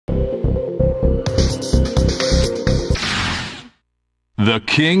The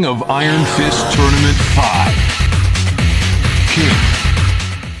King of Iron Fist Tournament 5.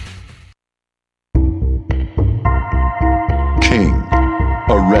 King,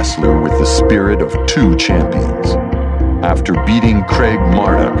 a wrestler with the spirit of two champions. After beating Craig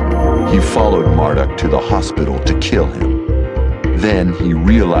Marduk, he followed Marduk to the hospital to kill him. Then he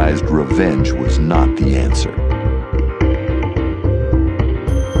realized revenge was not the answer.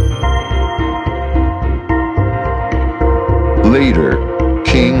 Later,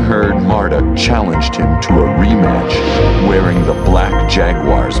 King heard Marduk challenged him to a rematch wearing the Black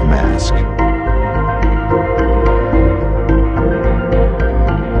Jaguar's mask.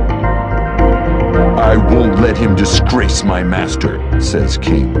 "I won't let him disgrace my master," says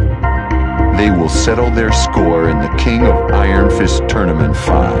King. They will settle their score in the King of Iron Fist Tournament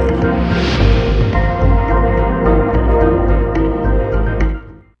 5.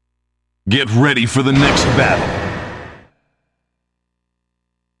 Get ready for the next battle.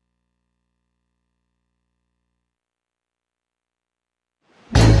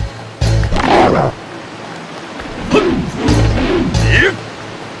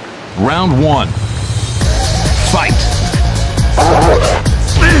 Round 1. Fight!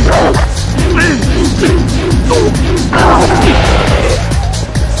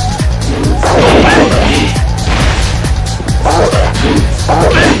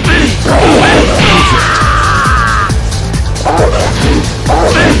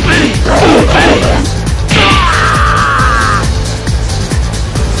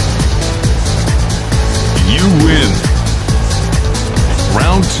 You win.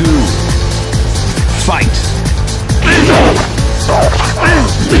 Round 2. Fight!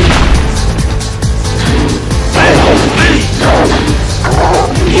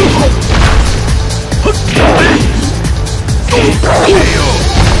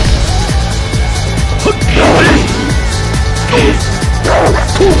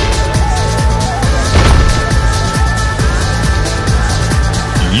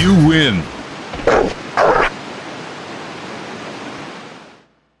 You win.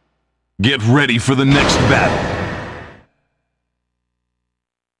 Get ready for the next battle.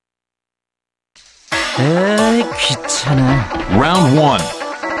 귀찮아. Round 1.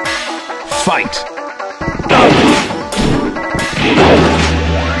 Fight!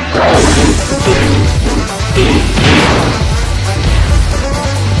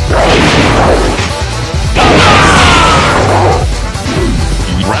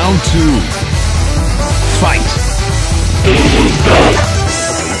 Round 2. Fight!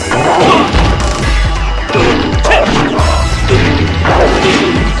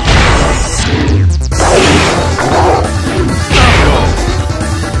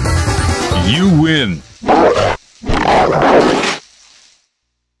 You win.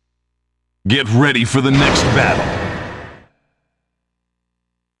 Get ready for the next battle.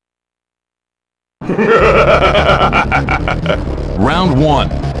 Round 1.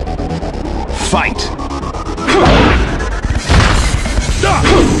 Fight!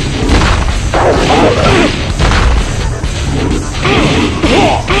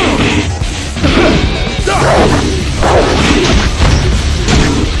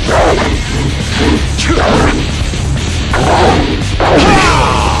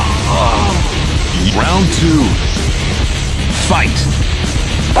 Round 2. Fight!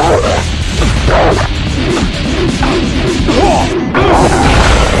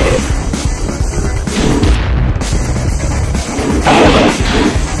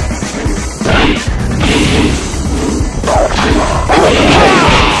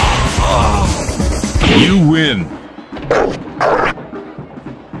 You win.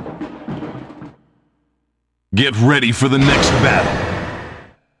 Get ready for the next battle.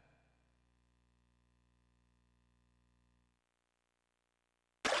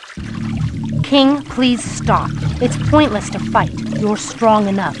 King, please stop. It's pointless to fight. You're strong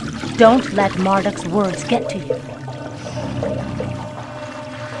enough. Don't let Marduk's words get to you.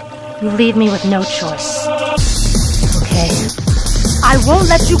 You leave me with no choice. Okay? I won't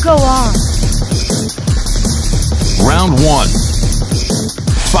let you go on. Round 1.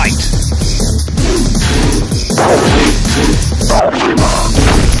 Fight!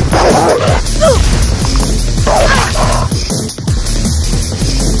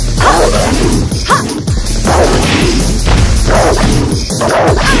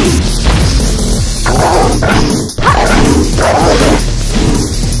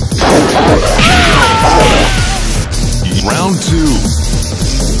 Round 2.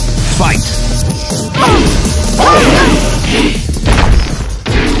 Fight!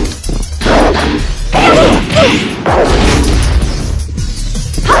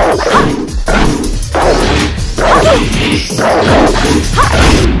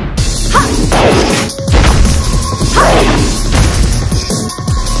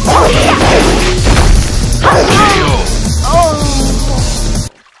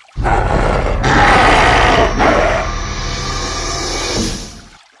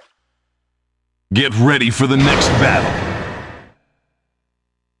 Get ready for the next battle.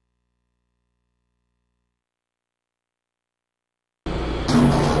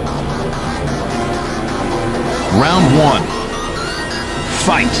 Round 1.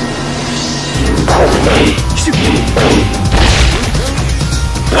 Fight.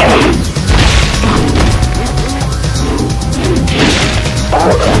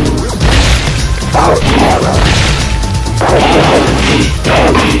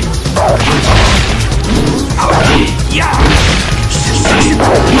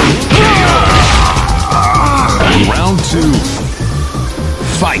 Round 2.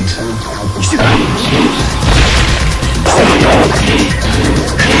 Fight.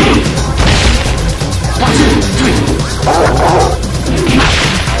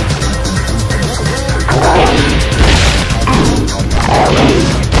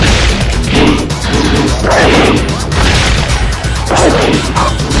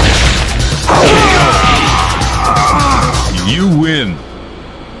 You win.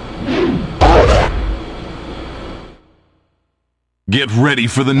 Get ready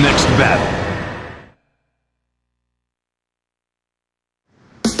for the next battle.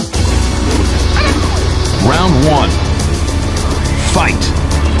 Round 1. Fight.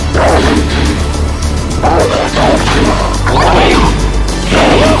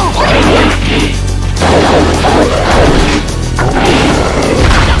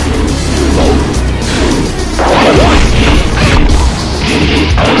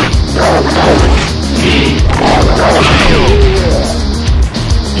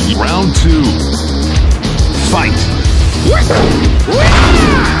 Round 2. Fight.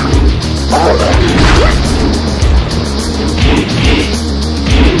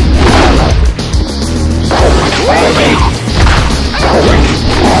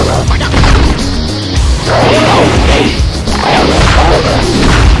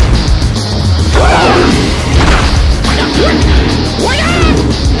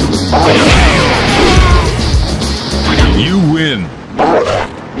 You win.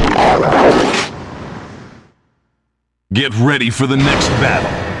 Get ready for the next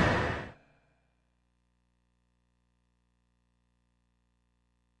battle.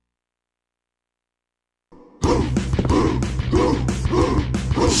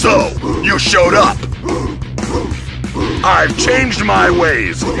 So, you showed up. I've changed my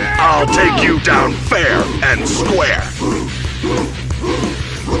ways. I'll take you down fair and square.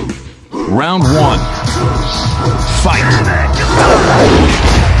 Round 1. Fight.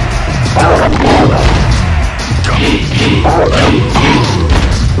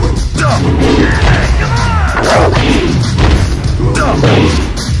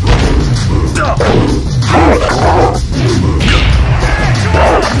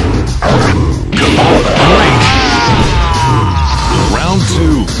 Round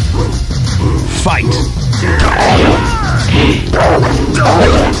 2. Fight.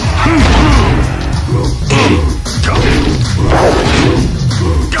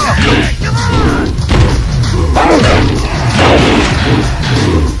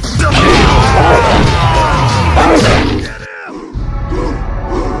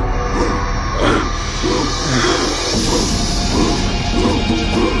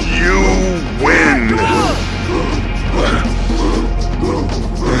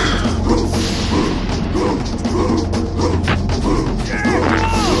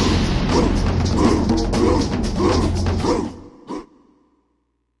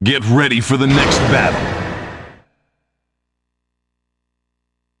 Get ready for the next battle.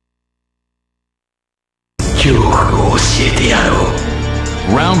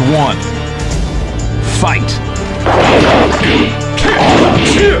 Round 1. Fight.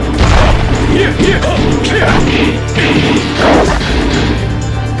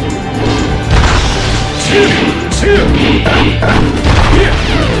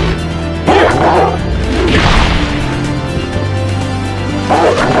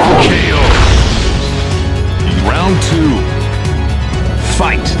 KO. Round 2.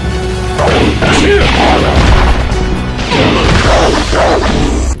 Fight.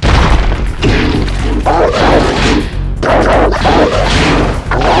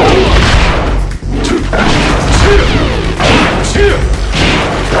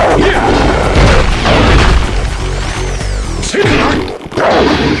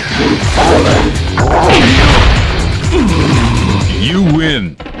 You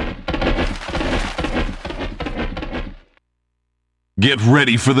win. Get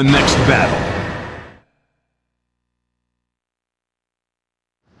ready for the next battle.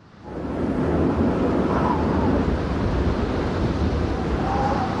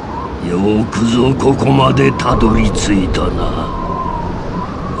よくぞここまでたどり着いたな。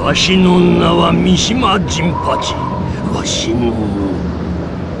わしの名は三島陣八。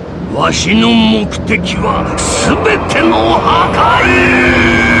わしの目的は全ての破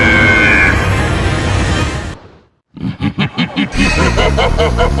壊。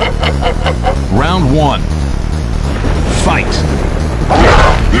Round 1. Fight.